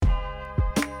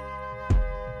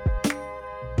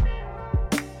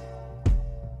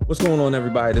What's going on,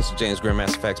 everybody? This is James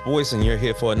Grandmaster Facts Boyce, and you're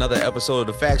here for another episode of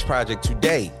the Facts Project.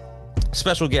 Today,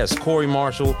 special guest Corey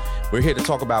Marshall. We're here to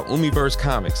talk about Umiverse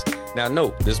comics. Now,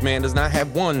 note, this man does not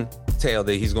have one tale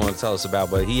that he's going to tell us about,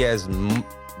 but he has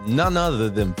none other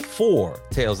than 4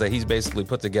 tales that he's basically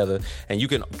put together, and you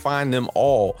can find them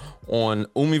all on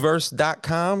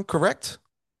umiverse.com, correct?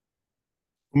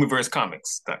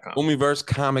 Umiversecomics.com.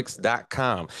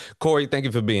 Umiversecomics.com. Corey, thank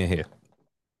you for being here.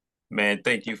 Man,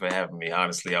 thank you for having me.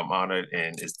 Honestly, I'm honored,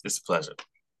 and it's a pleasure.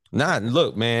 Nah,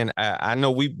 look, man, I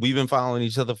know we've been following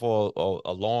each other for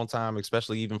a long time,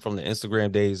 especially even from the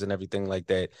Instagram days and everything like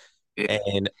that. Yeah.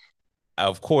 And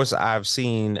of course, I've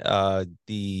seen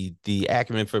the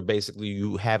acumen for basically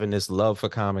you having this love for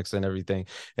comics and everything.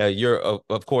 You're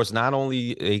of course not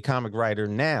only a comic writer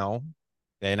now,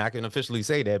 and I can officially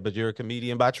say that, but you're a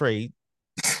comedian by trade.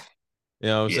 You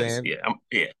know what I'm Yes, saying?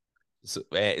 yeah.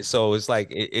 So it's like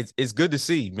it's good to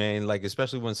see, man. Like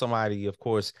especially when somebody, of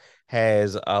course,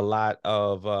 has a lot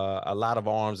of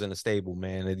arms in the stable,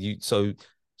 man. And so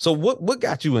what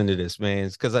got you into this, man?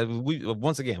 Because we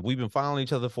once again we've been following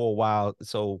each other for a while.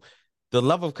 So the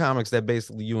love of comics that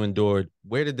basically you endured,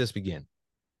 where did this begin?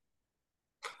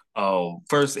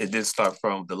 First it did start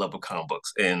from the love of comic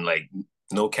books and like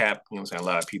no cap, you know what I'm saying? A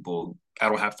lot of people, I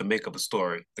don't have to make up a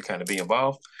story to kind of be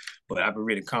involved, but I've been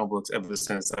reading comic books ever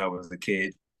since I was a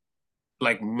kid,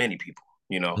 like many people,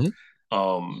 you know.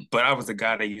 Mhm. But I was the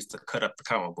guy that used to cut up the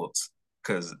comic books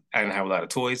because I didn't have a lot of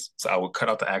toys, so I would cut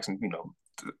out the action,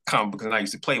 the comic books, and I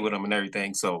used to play with them and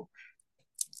everything. So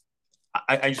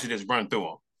I used to just run through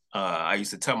them. I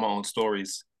used to tell my own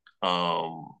stories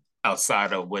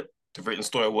outside of what the written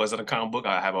story was in a comic book.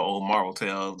 I have my own Marvel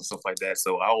tales and stuff like that.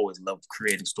 So I always loved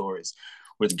creating stories,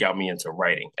 which got me into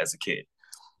writing as a kid.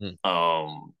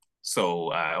 Mm.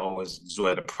 So I always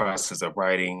enjoyed the process of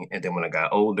writing. And then when I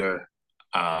got older,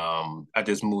 I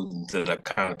just moved into the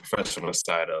kind of professional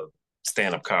side of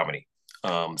stand-up comedy.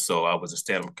 So I was a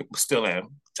stand-up, still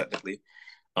am technically.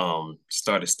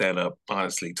 Started stand-up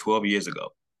honestly 12 years ago.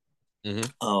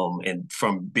 Mhm. And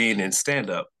from being in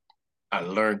stand-up, I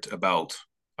learned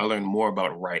more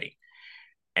about writing.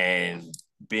 And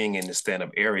being in the stand-up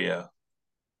area,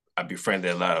 I befriended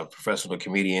a lot of professional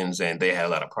comedians and they had a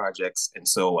lot of projects. And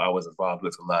so I was involved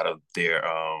with a lot of their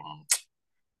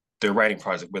writing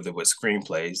project, whether it was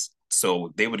screenplays.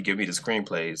 So they would give me the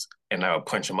screenplays and I would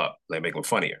punch them up, like make them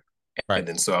funnier. Right. And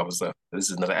then so I was like, this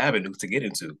is another avenue to get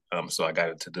into. So I got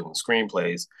into doing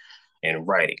screenplays and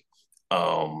writing.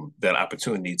 That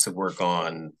opportunity to work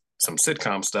on some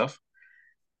sitcom stuff.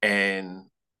 And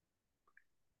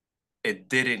it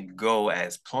didn't go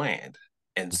as planned.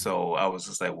 And so I was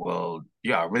just like, well,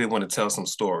 yeah, I really want to tell some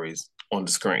stories on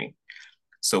the screen.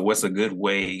 So what's a good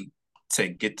way to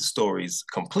get the stories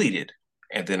completed?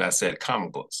 And then I said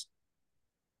comic books.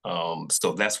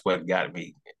 So that's what got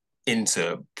me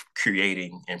into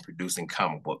creating and producing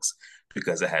comic books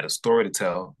because I had a story to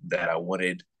tell that I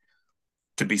wanted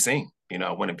to be seen.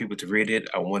 I wanted people to read it.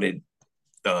 I wanted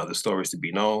the stories to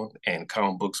be known, and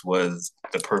comic books was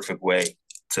the perfect way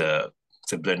to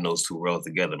to blend those two worlds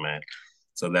together, man.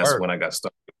 So that's Word. when I got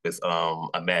started with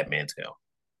a Madman tale.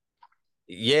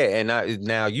 Yeah, and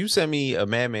now you sent me a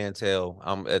Madman tale.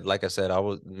 Like I said, I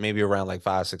was maybe around like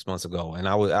 5, 6 months ago, and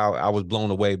I was blown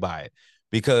away by it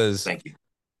because Thank you.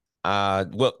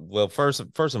 well first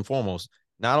and foremost,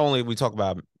 not only we talk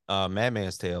about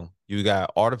Madman's tale, you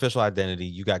got Artificial Identity,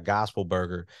 you got Gospel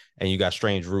Burger, and you got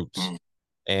Strange Roots, Mm,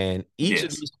 and each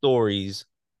of yes. these stories,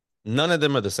 none of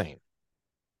them are the same.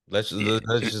 Yeah.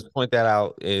 Let's just point that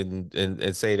out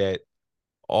and say that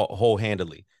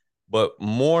wholeheartedly. But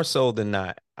more so than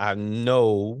not, I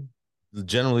know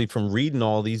generally from reading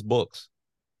all these books,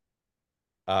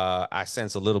 I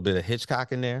sense a little bit of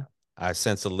Hitchcock in there. I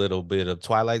sense a little bit of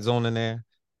Twilight Zone in there.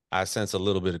 I sense a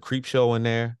little bit of Creep Show in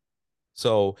there.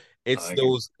 So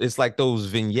it's like those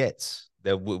vignettes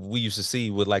that we used to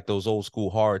see with like those old school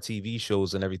horror TV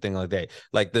shows and everything like that.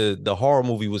 Like the horror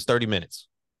movie was 30 minutes,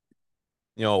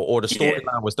 or the Yeah.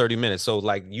 storyline was 30 minutes. So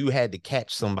like you had to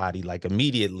catch somebody like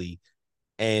immediately,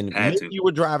 and Had maybe to. you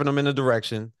were driving them in a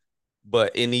direction,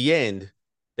 but in the end,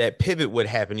 that pivot would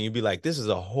happen, and you'd be like, "This is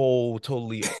a whole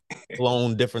totally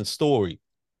blown different story."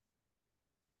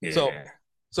 So, Yeah.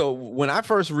 so when I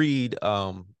first read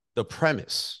the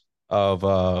premise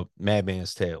of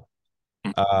Madman's Tale,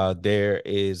 Mm, there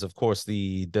is, of course,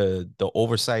 the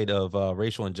oversight of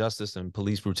racial injustice and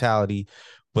police brutality,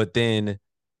 but then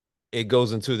it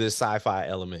goes into this sci-fi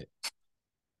element.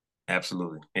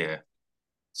 absolutely. Yeah.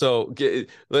 So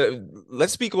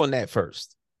let's speak on that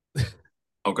first.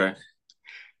 Okay.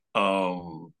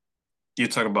 Um, you're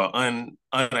talking about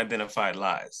unidentified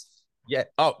lies. Yeah.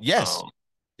 Oh, yes. Um,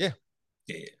 Yeah.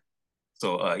 yeah.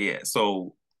 So yeah.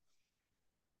 So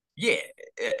yeah,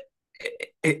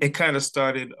 it kind of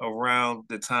started around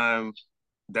the time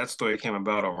that story came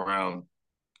about around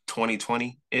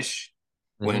 2020-ish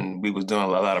Hmm. when we was doing a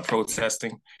lot of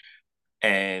protesting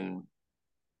and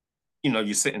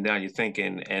you're sitting down, you're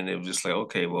thinking, and it was just like,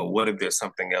 okay, well, what if there's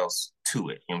something else to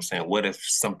it? You know what I'm saying? What if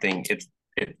something,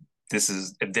 if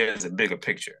there's a bigger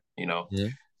picture, Hmm.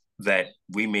 that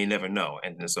we may never know.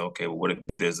 And it's okay, well, what if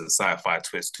there's a sci-fi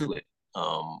twist to it?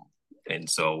 And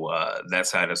so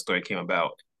that's how the story came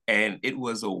about. And it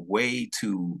was a way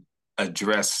to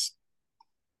address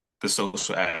the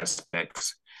social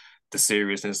aspects, the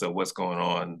seriousness of what's going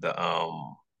on,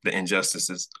 the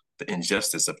injustices, the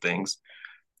injustice of things,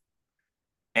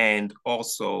 and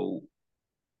also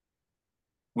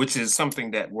which is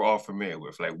something that we're all familiar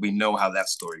with. Like we know how that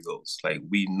story goes. Like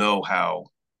we know how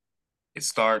it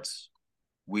starts.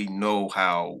 We know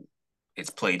how it's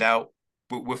played out.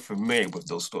 We're familiar with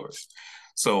those stories.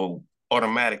 So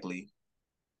automatically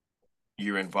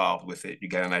you're involved with it. You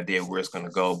got an idea where it's going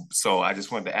to go. So I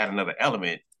just wanted to add another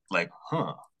element like,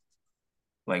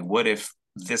 like what if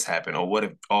this happened? Or what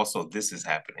if also this is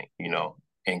happening,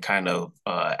 and kind of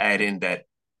add in that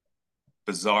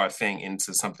bizarre thing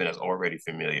into something that's already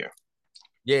familiar.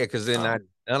 Yeah, because then Um,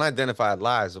 unidentified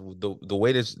lies, the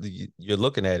way that you're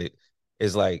looking at it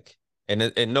is like,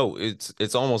 and no,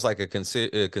 it's almost like a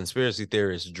conspiracy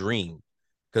theorist dream,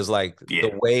 because like the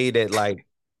yeah, way that like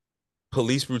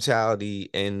police brutality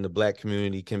in the black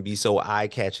community can be so eye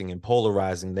catching and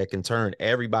polarizing that can turn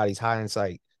everybody's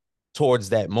hindsight towards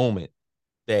that moment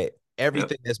that yep.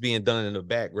 everything that's being done in the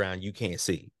background you can't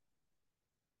see.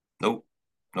 Nope.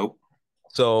 Nope.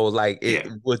 So like it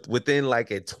Yeah. within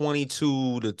like a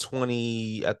 22 to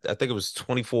 20, I think it was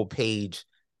 24-page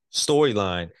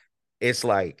storyline, it's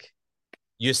like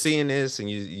you're seeing this and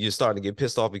you're starting to get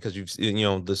pissed off because the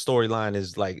storyline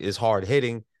is like is hard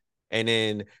hitting, and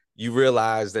then you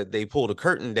realize that they pulled a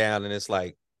curtain down and it's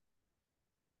like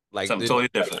Something totally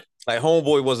different. like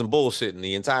homeboy wasn't bullshitting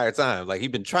the entire time. Like he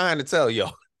been trying to tell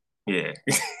y'all. Yeah.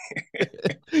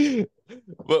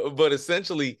 But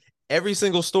essentially every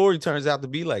single story turns out to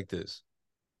be like this.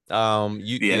 Yeah.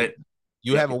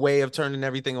 You Yep. have a way of turning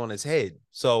everything on its head.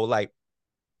 So like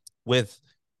with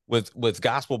with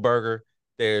Gospel Burger,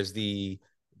 there's the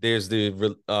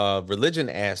religion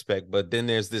aspect, but then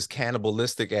there's this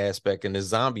cannibalistic aspect and the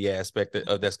zombie aspect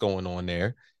that's going on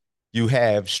there. You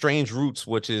have Strange Roots,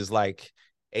 which is like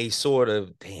a sort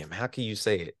of, damn, how can you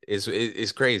say it?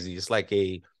 It's crazy. It's like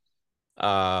a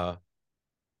uh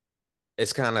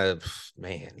it's kind of,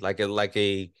 man, like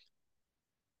a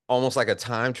almost like a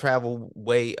time travel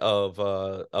way of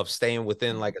staying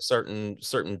within like a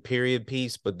certain period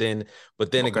piece, but then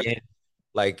Okay. again,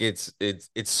 like it's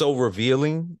so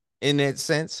revealing in that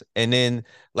sense. And then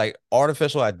like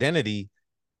artificial identity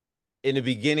in the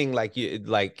beginning, like you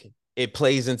like it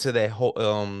plays into that whole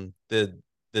the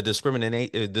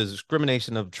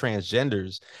discrimination of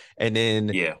transgenders, and then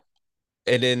Yeah.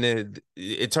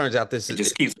 it turns out It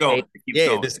just keeps going. It keeps yeah,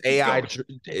 going. this It keeps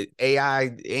going.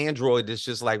 AI android is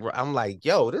just like, I'm like,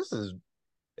 yo, this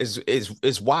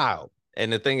is wild.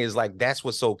 And the thing is, like, that's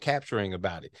what's so capturing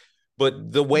about it.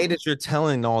 But the way Mhm. that you're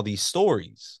telling all these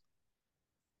stories,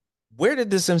 where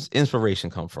did this inspiration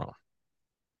come from?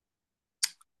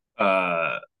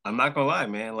 I'm not gonna lie,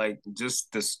 man. Like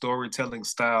just the storytelling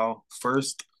style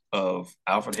first of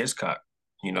Alfred Hitchcock.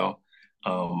 You know,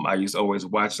 I used to always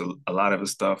watch a lot of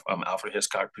his stuff. Alfred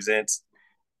Hitchcock Presents,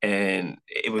 and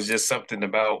it was just something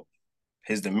about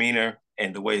his demeanor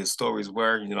and the way his stories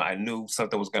were. I knew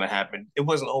something was gonna happen. It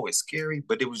wasn't always scary,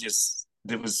 but it was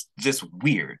just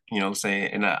weird. You know what I'm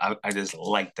saying? And I just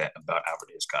like that about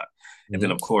Alfred Hitchcock. And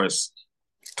then Mhm. of course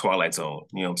Twilight Zone.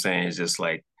 You know what I'm saying? It's just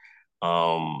like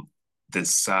um the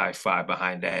sci-fi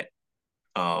behind that.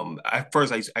 At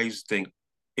first I used to think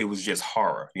it was just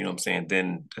horror, you know what I'm saying?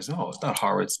 Then no, it's not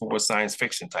horror, it's more science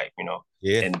fiction type.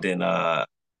 Yeah, And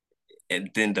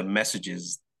then the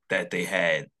messages that they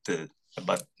had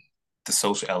about the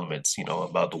social elements,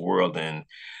 about the world and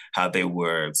how they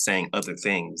were saying other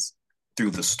things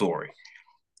through the story.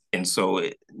 And so,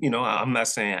 I'm not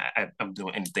saying I'm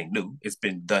doing anything new. It's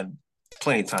been done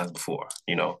plenty of times before.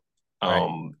 right.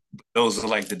 Um, those are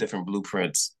like the different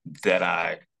blueprints that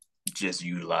I just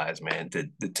utilize, man, to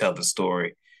tell the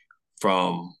story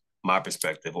from my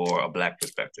perspective or a black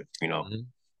perspective. Mhm.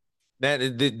 Now,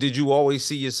 did you always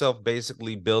see yourself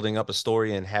basically building up a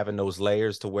story and having those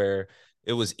layers to where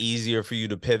it was easier for you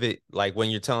to pivot? Like when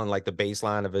you're telling like the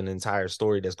baseline of an entire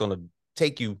story that's going to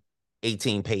take you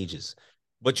 18 pages.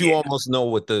 but you Yeah, almost know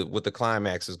what the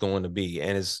climax is going to be,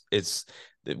 and it's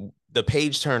the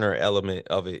page turner element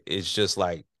of it is just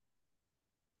like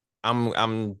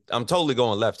I'm totally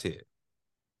going left here.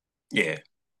 yeah,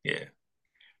 yeah,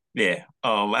 yeah.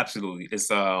 Absolutely.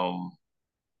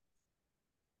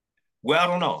 Well, I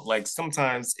don't know. Like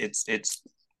sometimes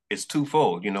it's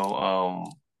twofold, you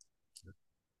know.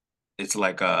 It's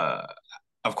like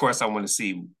of course I want to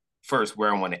see first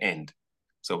where I want to end.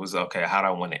 So it was okay, how do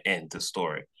I want to end the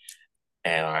story?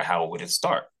 And how would it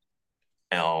start?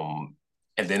 Um,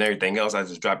 and then everything else I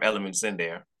just drop elements in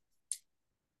there.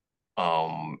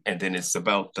 And then it's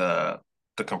about the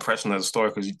compression of the story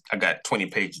because I got 20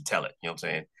 pages to tell it, you know what I'm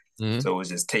saying? Mm-hmm. So it's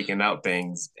just taking out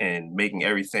things and making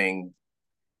everything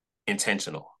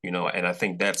intentional, you know, and I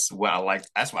think that's what I like.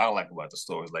 That's what I like about the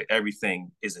stories. Like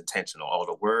everything is intentional. All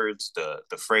the words, the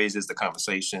phrases, the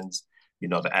conversations, you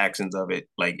know, the actions of it.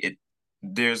 Like it,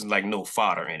 there's like no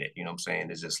fodder in it. You know what I'm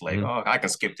saying? It's just like, Mm-hmm. oh, I can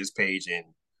skip this page and,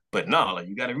 but no, like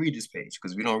you got to read this page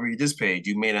because if you don't read this page,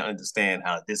 you may not understand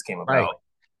how this came Right. about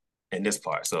in this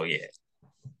part. So yeah,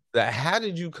 How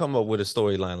did you come up with a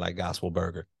storyline like Gospel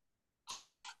Burger?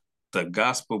 the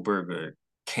Gospel Burger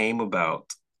came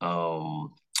about.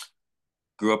 Um,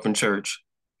 Grew up in church,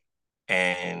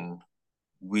 and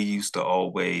we used to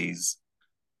always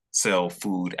sell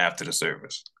food after the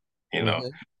service, you know. Mm-hmm.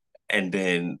 And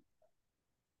then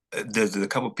there's a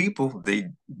couple people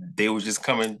they were just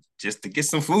coming just to get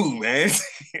some food, man.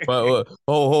 Oh,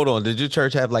 hold on. Did your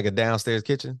church have like a downstairs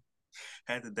kitchen?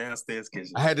 Had the downstairs I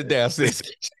kitchen, had the man. downstairs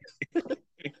kitchen.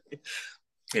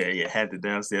 Yeah, yeah, had the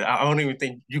downstairs. I don't even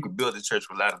think you could build a church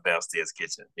without a downstairs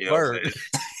kitchen. You know what Word. I'm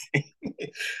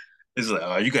saying? It's like,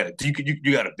 oh, you got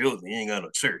a building. You ain't got no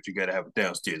church. You got to have a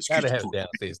downstairs Gotta kitchen have a for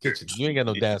downstairs kitchen. church. You ain't got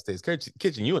no downstairs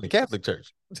kitchen. You in the Catholic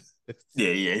church.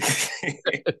 Yeah, yeah,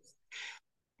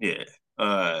 yeah.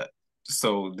 Uh,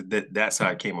 so that's how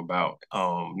it came about.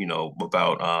 You know,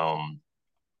 about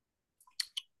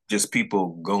just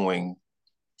people going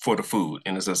for the food.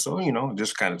 And it's just so, you know,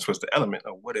 just kind of twist the element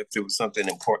of what if there was something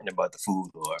important about the food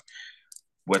or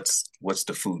what's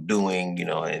the food doing, you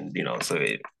know, and you know, so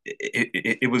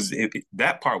it was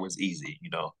that part was easy, you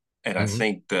know. And I Mm-hmm.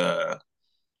 think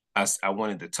I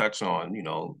wanted to touch on, you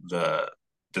know, the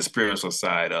spiritual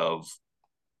side of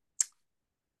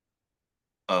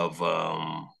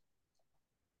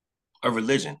a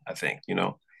religion, I think, you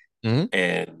know, Mm-hmm.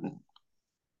 and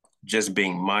just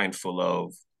being mindful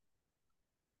of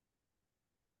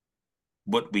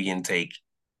what we intake,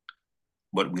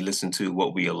 what we listen to,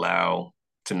 what we allow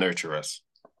to nurture us.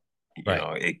 You Right.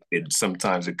 know, it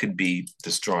sometimes it could be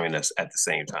destroying us at the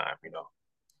same time, you know.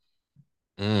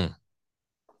 Mm.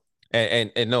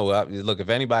 And no, look, if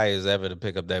anybody is ever to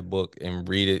pick up that book and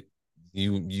read it,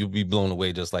 you'll be blown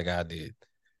away just like I did.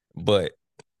 But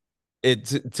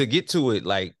to get to it,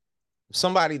 like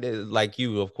somebody that like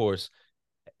you, of course,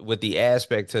 with the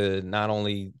aspect to not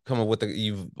only come up with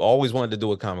you've always wanted to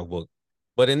do a comic book,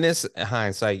 but in this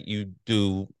hindsight, you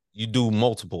do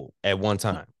multiple at one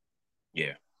time.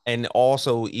 Yeah. And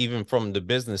also, even from the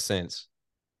business sense,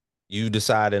 you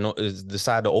decide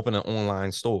to open an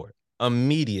online store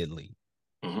immediately.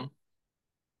 Mm-hmm.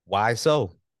 Why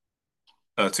so?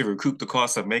 To recoup the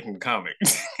cost of making the comic.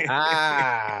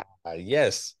 Ah,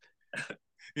 yes.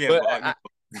 Yeah, But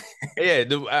but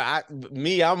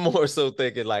yeah, I'm more so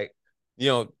thinking like, you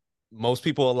know, most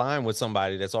people align with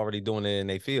somebody that's already doing it in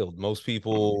their field. Most Mhm.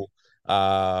 people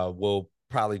will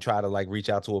probably try to like reach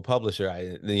out to a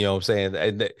publisher. You know what I'm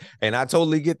saying? And I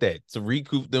totally get that to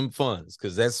recoup them funds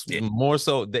because that's Yeah, more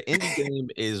so the indie game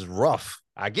is rough.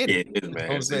 I get yeah, it. it is, You know man.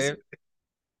 what I'm saying?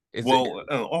 It's Well,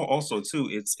 also too,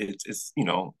 it's you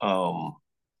know,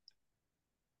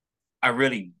 I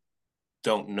really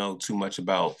don't know too much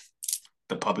about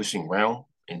the publishing realm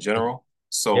in general.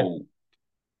 yeah. So,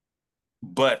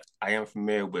 but I am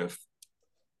familiar with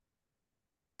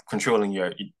controlling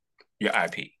your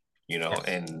IP, you know, Yes.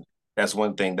 and that's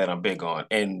one thing that I'm big on.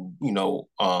 And you know,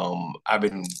 I've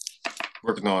been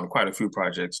working on quite a few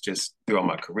projects just throughout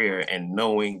my career, and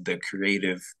knowing the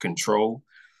creative control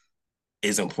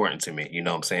is important to me. You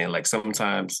know what I'm saying? Like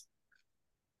sometimes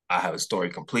I have a story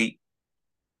complete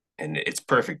and it's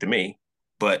perfect to me,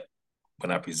 but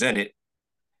when I present it,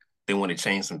 they want to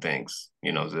change some things.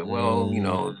 You know, say, well, you Mm,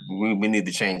 know, we need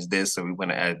to change this, so we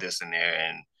want to add this in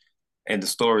there, and the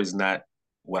story is not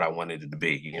what I wanted it to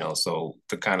be. You know, so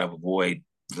to kind of avoid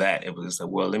that, it was just like,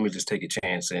 well, let me just take a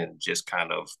chance and just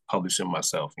kind of publish it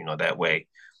myself. You know, that way,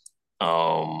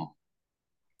 um,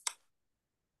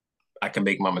 I can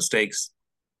make my mistakes,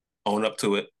 own up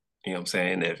to it. You know what I'm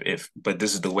saying? If but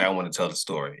this is the way I want to tell the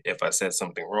story. If I said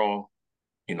something wrong,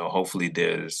 you know, hopefully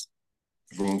there's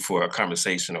room for a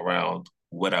conversation around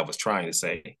what I was trying to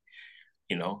say,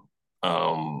 you know.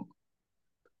 Um,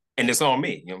 and it's on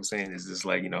me, you know what I'm saying? It's just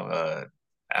like,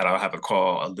 I don't have to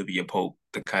call Olivia Pope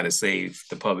to kind of save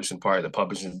the publishing part. The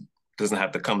publishing doesn't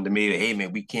have to come to me, hey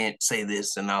man, we can't say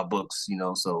this in our books,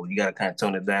 so you gotta kind of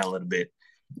tone it down a little bit,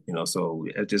 so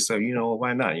I just said,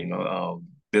 why not?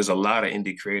 There's a lot of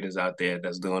indie creators out there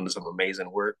that's doing some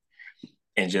amazing work,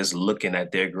 and just looking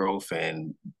at their growth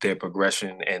and their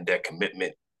progression and their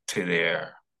commitment to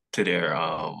their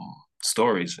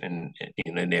stories and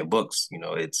in their books.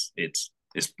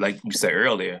 It's like you said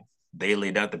earlier, they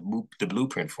laid out the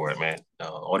blueprint for it, man.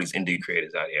 All these indie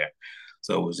creators out here.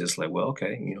 So it was just like, well,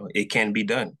 okay, it can be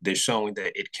done. They're showing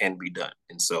that it can be done,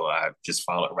 and so I just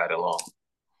followed right along.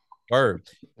 Word.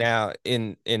 Now,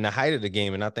 in the height of the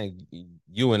game, and I think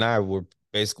you and I were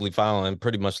basically following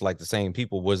pretty much like the same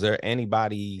people. Was there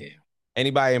anybody, Yeah.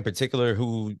 anybody in particular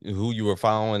who you were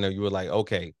following, or you were like,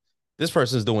 okay, this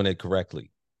person's doing it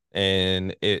correctly,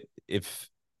 and if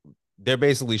they're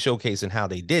basically showcasing how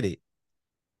they did it,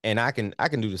 and I can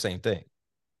do the same thing.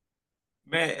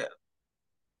 Man,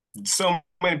 so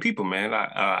many people, man.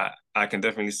 I can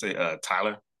definitely say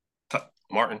Tyler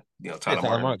Martin, Yeah, Tyler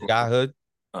Tyler Martin, Mark, the guy hood.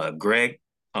 Greg,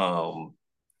 um,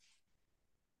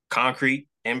 Concrete,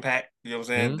 Impact. You know what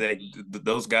I'm saying? Mhm.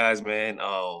 Those guys, man.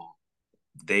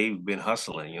 They've been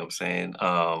hustling. You know what I'm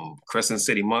saying? Crescent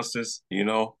City Monsters.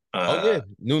 Oh yeah,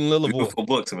 Newton Lillavoy. Beautiful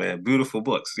books, man. Beautiful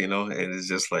books. And it's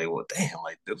just like, well, damn,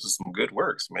 like those are some good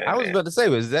works, man. I was And about to say,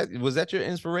 was that your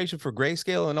inspiration for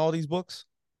Grayscale and all these books?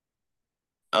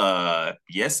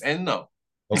 yes and no.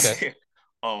 Okay.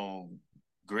 um,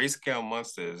 Grayscale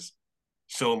Monsters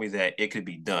showed me that it could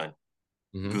be done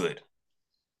Hmm. good.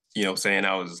 You know what I'm saying?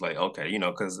 I was just like, okay,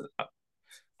 because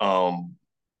um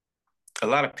a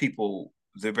lot of people,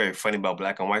 they're very funny about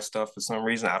black and white stuff for some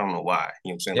reason. I don't know why.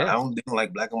 You know what I'm saying? Like, Yeah. they don't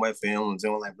like black and white films, they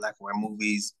don't like black and white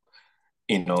movies,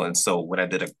 and so when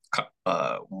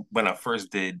I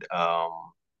first did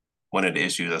one of the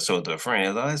issues, I showed to a friend, I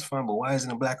was like, oh, it's fun, but why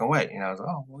isn't it black and white? And I was like,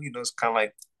 oh, well, it's kind of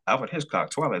like Alfred Hitchcock,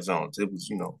 Twilight Zones. It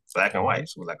was, black and Hmm. white.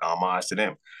 So it was like homage to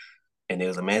them. And there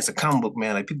was a man, it's a comic book,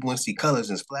 man. Like people want to see colors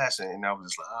and splashing. And I was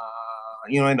just like,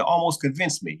 and it almost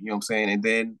convinced me, you know what I'm saying? And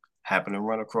then happened to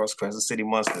run across Crescent City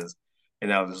Monsters.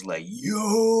 And I was just like,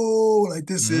 yo, like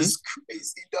this Hmm. is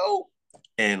crazy dope.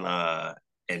 And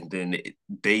then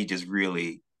they just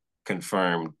really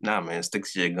confirmed, nah, man, stick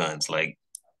to your guns. Like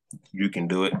you can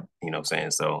do it, you know what I'm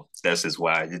saying? So that's just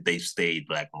why they stayed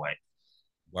black and white.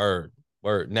 Word,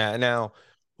 word. Now,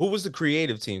 who was the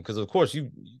creative team? Because of course,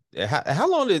 how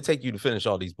long did it take you to finish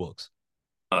all these books?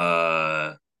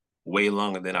 Uh Way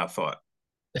longer than I thought.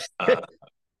 Uh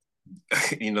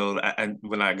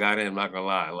when I got in, I'm not gonna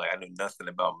lie, like I knew nothing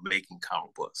about making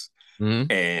comic books. Hmm.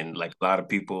 And like a lot of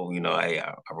people,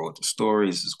 I wrote the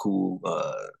stories, it's cool.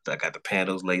 I got the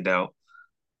panels laid out.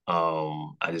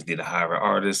 I just need to hire an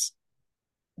artist,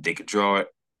 they could draw it.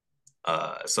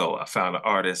 So I found an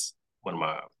artist, one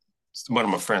of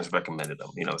my friends recommended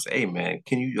them, say, hey man,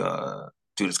 can you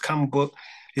do this comic book?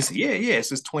 He said, yeah, it's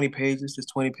just 20 pages, just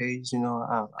 20 pages,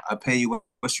 I'll pay you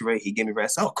what's your rate? He gave me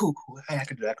rest. Oh, cool. Hey, I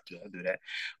could do that, I could do that.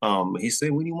 He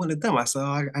said, when you want it done? I said,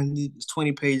 oh, I need it's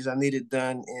 20 pages, I need it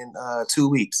done in 2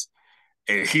 weeks.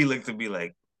 And he looked at me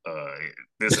like, uh,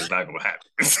 this is not gonna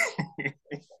happen.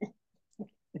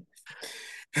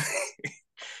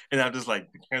 And I'm just like,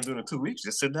 you can't do it in 2 weeks.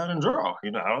 Just sit down and draw. I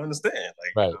don't understand.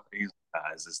 Like, Right.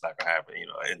 it's just not gonna happen.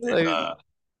 And Like,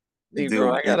 Negro, dude,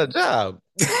 I got a job.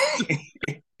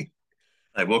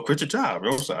 like, well, quit your job.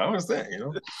 So I don't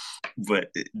understand.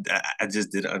 But I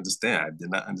just didn't understand. I did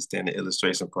not understand the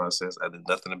illustration process. I did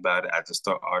nothing about it. I just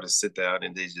thought artists sit down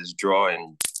and they just draw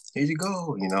and here you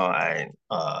go.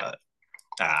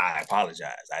 I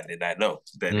apologize. I did not know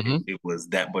that Hmm. it was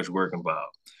that much work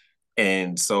involved.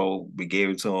 And so we gave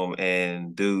it to him,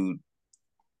 and dude,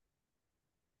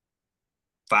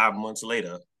 5 months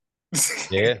later,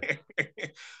 Yeah.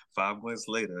 5 months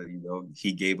later,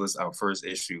 he gave us our first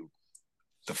issue,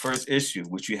 the first issue,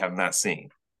 which you have not seen.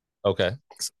 Okay.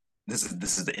 This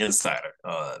is the insider.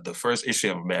 The first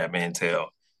issue of Madman Tale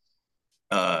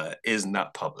is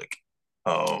not public.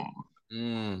 Um,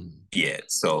 Mm. yeah,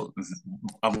 so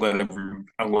I'm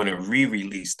gonna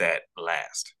re-release that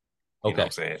last. You know what Okay.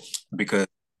 I'm saying? Because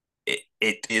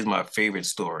it is my favorite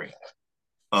story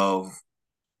of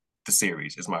the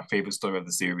series. It's my favorite story of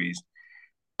the series.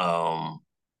 Um,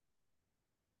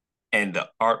 and the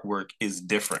artwork is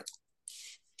different.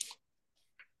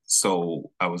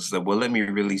 So I was like, well, let me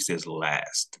release this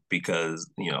last because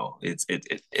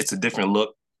it's a different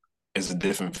look, it's a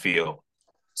different feel.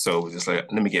 So it was just like,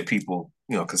 let me get people,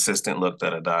 consistent look,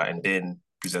 da da da, and then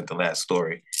present the last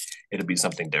story. It'll be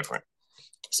something different.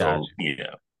 So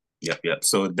Gotcha. yeah, yep.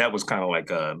 So that was kind of like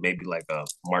maybe like a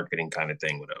marketing kind of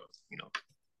thing, whatever.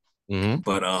 Mm-hmm.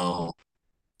 But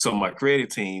so my creative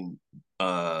team,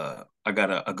 I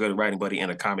got a good writing buddy in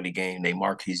a comedy game named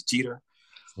Marquise Jeter.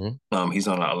 Mm-hmm. He's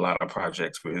on a lot of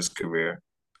projects for his career.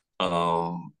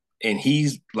 Um, and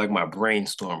he's like my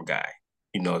brainstorm guy.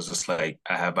 It's just like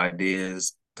I have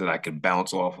ideas that I can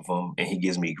bounce off of him, and he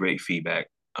gives me great feedback.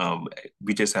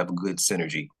 We just have a good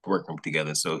synergy working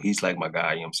together. So he's like my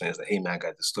guy. I'm saying? It's like, hey man, I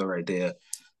got this story right there,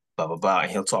 blah blah blah,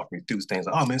 and he'll talk me through things.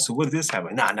 Like, oh man, so what did this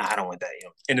happen? Nah, I don't want that.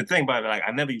 And the thing about it, like,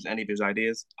 I never use any of his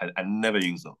ideas. I never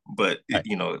use them, but Right.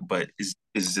 but it's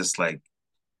just like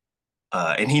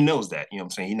and he knows that, what I'm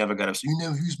saying? He never got up, so you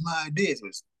never use my ideas.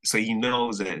 So he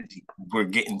knows that we're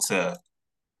getting to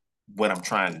what I'm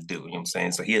trying to do, what I'm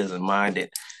saying? So he doesn't mind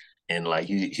it. And like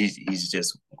he's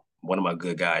just one of my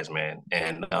good guys, man.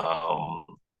 And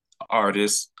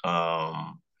artist,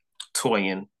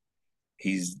 Toyin,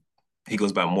 he's he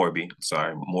goes by Morby.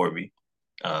 Sorry, Morby.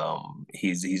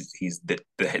 He's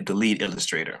the lead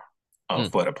illustrator Mm.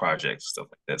 for the project, stuff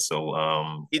like that.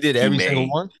 So He did he every single made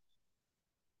one.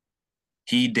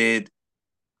 he did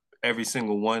every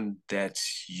single one that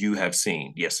you have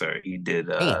seen. Yes, sir. He did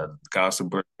Damn. Gossip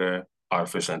Burger,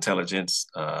 Artificial Intelligence,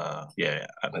 yeah,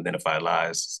 Unidentified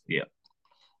Lies, yeah.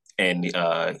 And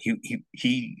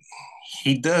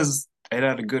he does it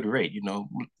at a good rate,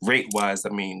 rate wise. I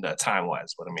mean, time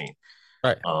wise, what I mean.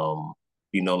 Right. Um,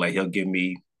 like he'll give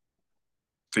me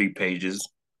 3 pages,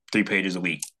 3 pages a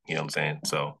week. You know what I'm saying?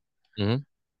 So, Mm-hmm.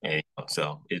 and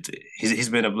so he's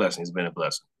been a blessing. He's been a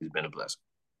blessing. He's been a blessing.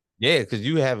 Yeah, because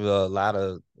you have a lot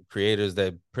of creators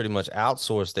that pretty much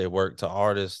outsource their work to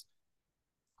artists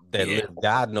that Yeah, live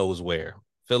God knows where,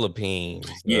 Philippines,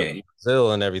 yeah,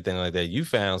 Brazil, and everything like that. You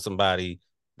found somebody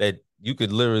that you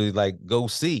could literally like go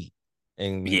see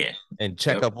and yeah.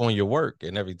 check Yep. up on your work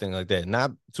and everything like that.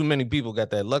 Not too many people got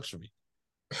that luxury.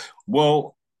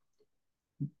 Well,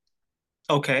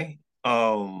 okay.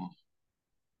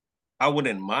 I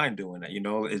wouldn't mind doing that.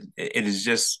 It is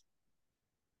just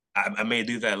I may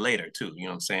do that later too. You know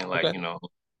what I'm saying? Like Okay. you know,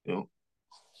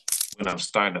 when I'm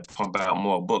starting to pump out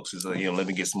more books, is like, let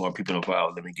me get some more people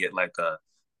involved. Let me get like a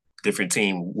different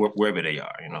team wherever they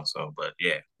are. So, but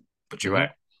yeah, but you're Mm-hmm.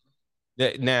 right.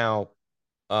 Yeah,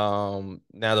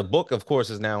 now the book, of course,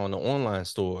 is now on the online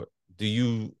store.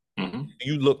 Mm-hmm. Do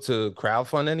you look to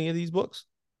crowdfund any of these books?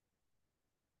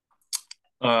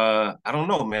 I don't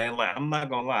know, man. Like, I'm not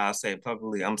gonna lie. I say it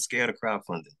publicly, I'm scared of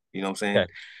crowdfunding. You know what I'm saying?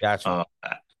 Okay, got you. Uh,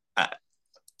 I,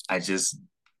 I just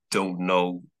don't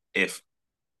know if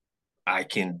I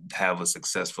can have a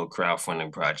successful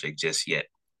crowdfunding project just yet.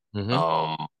 Mm-hmm.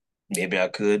 Um, Maybe I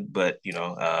could, but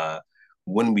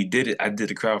when we did it, I did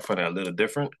the crowdfunding a little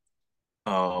different.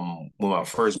 When my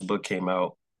first book came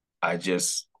out, I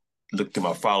just looked through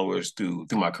my followers through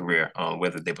my career,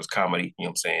 whether they was comedy, you know what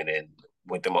I'm saying, and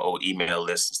went through my old email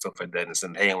list and stuff like that, and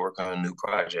said, "Hey, I'm working on a new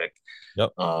project.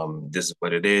 Yep. This is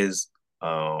what it is,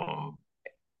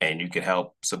 and you can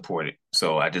help support it."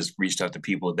 So I just reached out to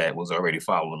people that was already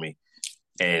following me,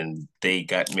 and they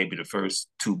got maybe the first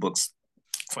 2 books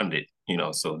funded,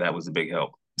 so that was a big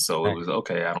help. So it Nice. was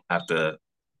okay. I don't have to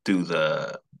do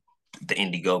the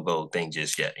Indiegogo thing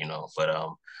just yet, but I,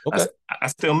 Okay. I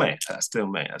still may. I still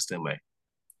may. I still may.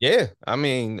 Yeah, I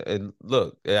mean,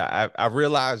 look, I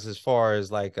realize as far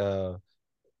as like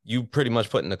you pretty much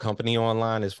putting the company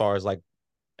online as far as like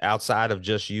outside of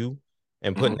just you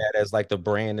and putting Mm-hmm. that as like the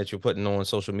brand that you're putting on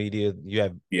social media. You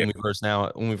have Yeah. Umiverse now,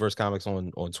 Umiverse Comics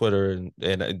on Twitter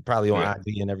and probably on Yeah.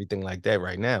 IG and everything like that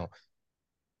right now.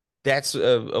 That's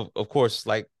of course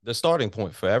like the starting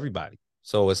point for everybody.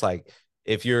 So it's like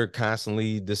if you're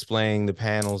constantly displaying the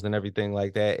panels and everything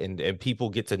like that, and people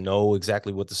get to know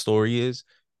exactly what the story is,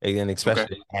 and Okay.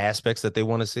 especially the aspects that they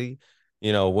want to see,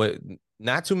 what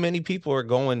not too many people are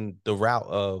going the route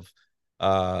of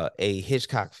a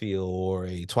Hitchcock feel or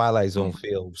a Twilight Zone Mm-hmm.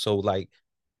 feel. So like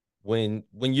when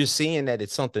you're seeing that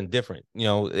it's something different,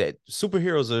 that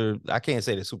superheroes are, I can't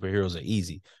say that superheroes are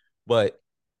easy, but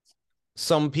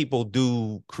some people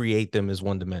do create them as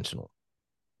one dimensional.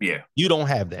 Yeah. You don't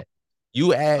have that.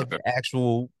 You have Okay.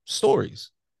 actual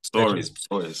stories that you,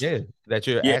 Stories. yeah,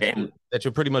 Yeah. And that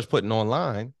you're pretty much putting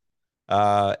online,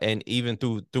 and even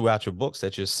throughout your books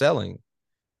that you're selling,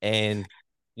 and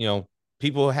you know,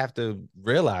 people have to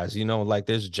realize, like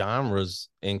there's genres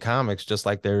in comics just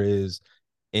like there is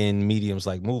in mediums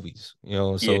like movies, so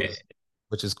yeah.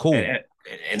 which is And, cool.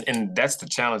 and that's the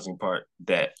challenging part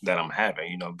that I'm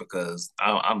having, because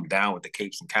I'm down with the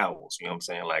capes and cowls. You know what I'm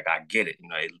saying? Like I get it.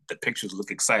 The pictures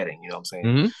look exciting. You know what I'm saying?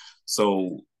 Mm-hmm.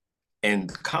 So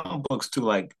and comic books too,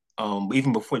 like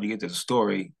even before you get to the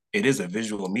story, it is a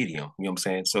visual medium. You know what I'm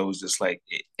saying? So it's just like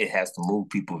it has to move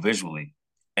people visually,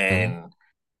 Mm-hmm. and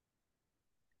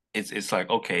it's like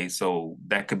okay, so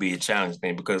that could be a challenge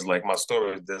thing because like my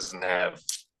story doesn't have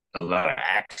a lot of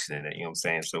action in it. You know what I'm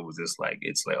saying? So it was just like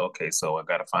it's like okay, so I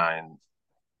got to find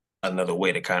another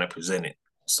way to kind of present it.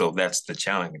 So that's the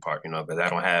challenging part, because I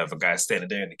don't have a guy standing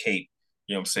there in the cape,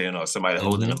 you know what I'm saying, or somebody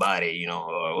holding the Mm-hmm. body,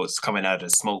 or it's coming out of the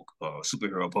smoke or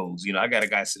superhero pose. I got a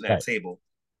guy sitting at a Right. table,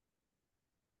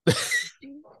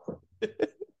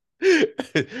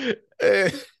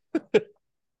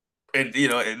 and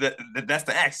that's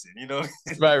the action,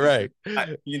 Right, right.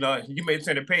 you may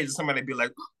turn the page and somebody be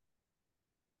like,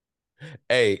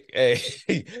 Hey, hey,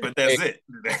 but hey. that's it.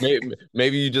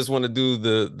 Maybe you just want to do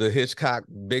the Hitchcock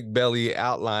big belly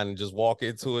outline and just walk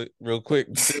into it real quick.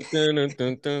 Dun, dun,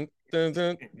 dun, dun, dun,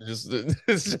 dun. Just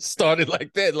it's just started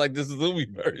like that. Like this is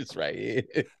Umiverse right here.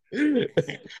 You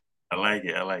I like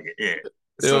it. I like it. Yeah. know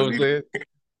So what I'm saying?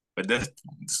 but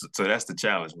that's the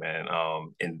challenge, man.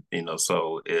 And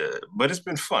but it's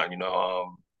been fun.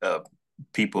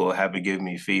 People have been giving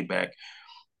me feedback,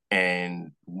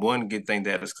 and one good thing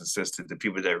that is consistent: the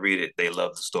people that read it, they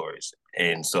love the stories,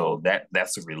 and so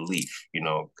that's a relief,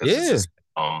 because it's Yeah. just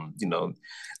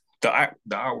the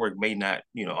artwork may not,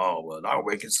 oh well, the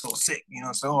artwork is so sick,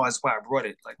 so that's why I brought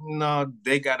it. Like, no,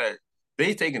 they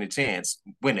taking a chance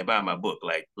when they buy my book.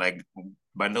 Like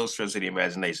by no stretch of the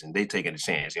imagination, they taking a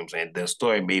chance. You know what I'm saying? The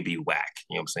story may be whack.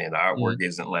 You know what I'm saying? The artwork Mhm.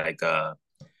 isn't like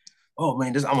oh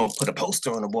man, I'm gonna put a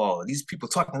poster on the wall. These people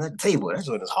talking at the table. That's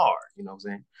what it's hard. You know what I'm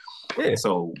saying? Yeah.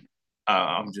 So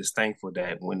I'm just thankful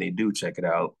that when they do check it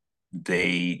out,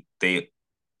 they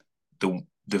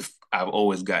the I've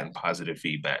always gotten positive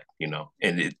feedback,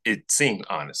 and it seemed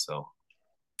honest. So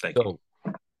thank you. Dope.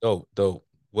 Dope. Dope.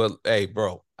 Well, hey,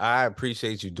 bro, I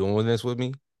appreciate you doing this with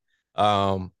me.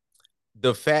 Um,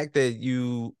 the fact that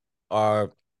you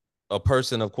are a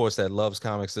person, of course, that loves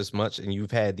comics this much, and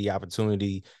you've had the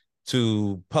opportunity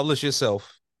to publish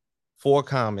yourself for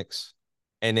comics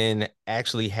and then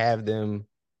actually have them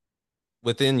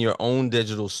within your own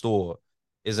digital store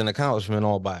is an accomplishment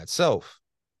all by itself.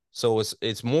 So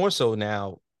it's more so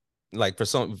now, like for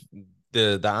some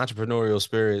the entrepreneurial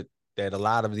spirit that a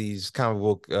lot of these comic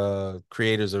book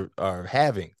creators are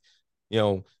having. You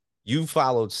know, you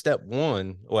followed step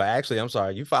one, or actually, I'm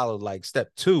sorry, you followed like step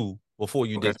two before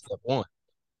you Okay. did step one.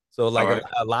 So All like right.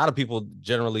 a lot of people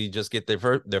generally just get their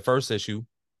first issue,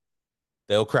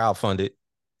 they'll crowdfund it,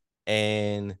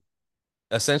 and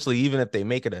essentially, even if they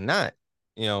make it or not,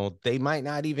 they might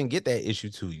not even get that issue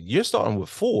to you. You're starting with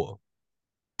four,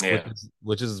 which Yeah. is,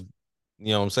 what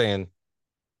I'm saying,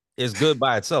 is good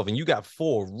by itself. And you got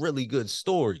four really good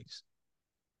stories.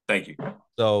 Thank you.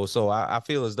 So I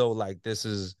feel as though like this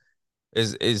is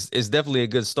definitely a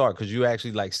good start because you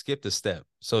actually like skipped a step.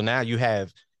 So now you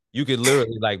could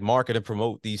literally like market and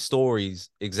promote these stories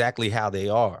exactly how they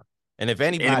are. And if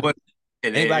And it anybody was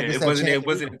and anybody gets it that wasn't chance it to read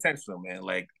wasn't them, intentional, man.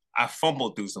 Like I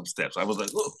fumbled through some steps. I was like,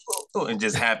 oh, oh, oh, and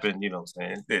just happened. You know what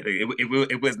I'm saying?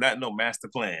 It was not no master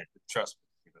plan. Trust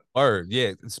me. word,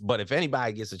 yeah. But if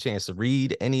anybody gets a chance to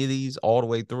read any of these all the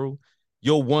way through,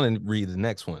 you'll want to read the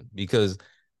next one because,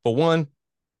 for one,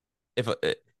 if a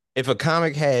if a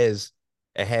comic has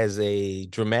a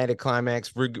dramatic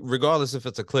climax, regardless if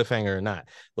it's a cliffhanger or not,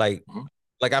 like Mm-hmm.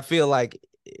 like I feel like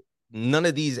none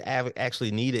of these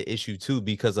actually need an issue two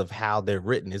because of how they're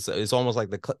written. It's almost like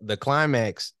the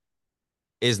climax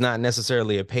is not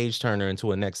necessarily a page turner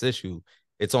into a next issue.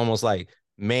 It's almost like,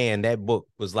 man, that book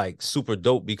was like super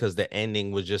dope because the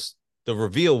ending was just the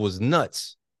reveal was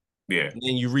nuts. Yeah. And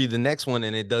then you read the next one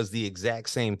and it does the exact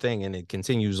same thing and it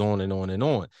continues on and on and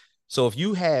on. So if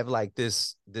you have like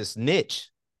this niche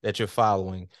that you're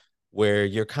following where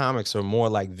your comics are more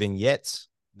like vignettes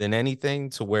than anything,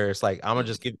 to where it's like I'm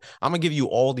gonna give you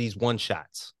all these one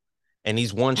shots, and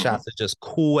these one Mm-hmm. shots are just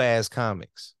cool ass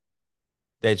comics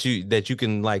that you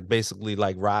can like basically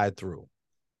like ride through.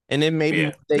 And then maybe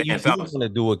one Yeah. day The you do anthology. want to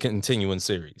do a continuing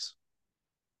series.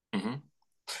 Mm-hmm.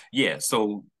 Yeah.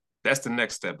 So that's the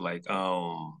next step. Like,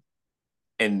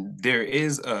 and there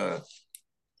is a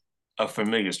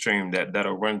familiar stream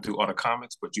that'll run through all the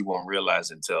comics, but you won't realize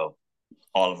until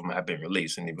all of them have been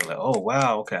released, and you'll be like, oh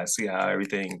wow, okay, I see how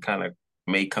everything kind of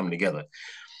may come together.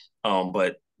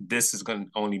 But this is going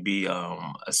to only be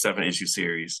a 7 issue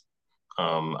series,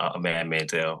 a Madman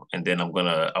tale, and then I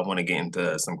want to get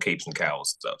into some capes and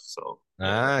cows stuff. So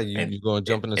Ah, you and you gonna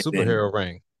jump in the then superhero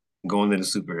ring. going into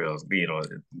superheroes,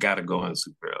 got to go into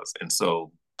superheroes. And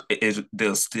so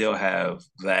they'll still have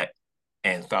that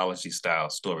anthology style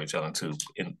storytelling too,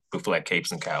 with like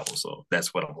capes and cowls. So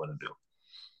that's what I'm going to do.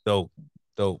 Dope,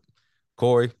 dope.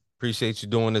 Corey, appreciate you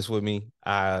doing this with me.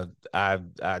 I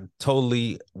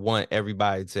totally want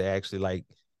everybody to actually like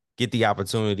get the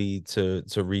opportunity to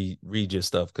read your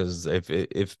stuff, because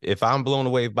if I'm blown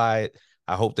away by it,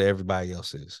 I hope that everybody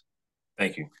else is.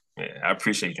 Thank you. Yeah, I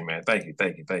appreciate you, man. Thank you,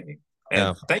 thank you, thank you, Yeah.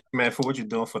 and thank you, man, for what you're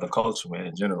doing for the culture, man.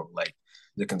 In general, like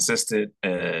the consistent.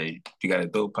 You got a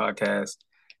dope podcast,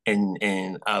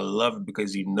 and I love it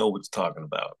because you know what you're talking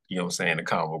about. You know what I'm saying? The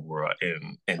comic world,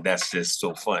 and that's just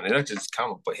so fun. And not just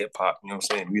comic, but hip hop. You know what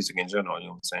I'm saying? Music in general. You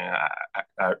know what I'm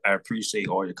saying? I appreciate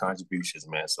all your contributions,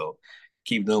 man. So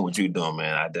keep doing what you're doing,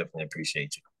 man. I definitely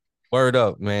appreciate you. Word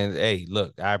up, man. Hey,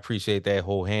 look, I appreciate that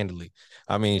wholeheartedly.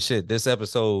 I mean, shit, this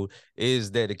episode is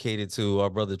dedicated to our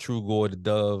brother True Gore the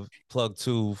Dove, plug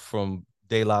two from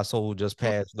De La Soul just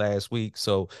passed last week.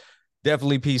 So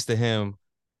definitely peace to him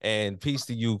and peace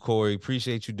to you, Corey.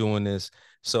 Appreciate you doing this.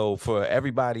 So for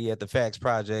everybody at the Facts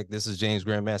Project, this is James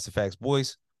Grandmaster Facts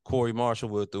Boyce, Corey Marshall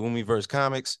with the Umiverse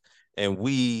Comics, and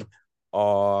we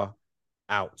are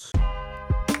out.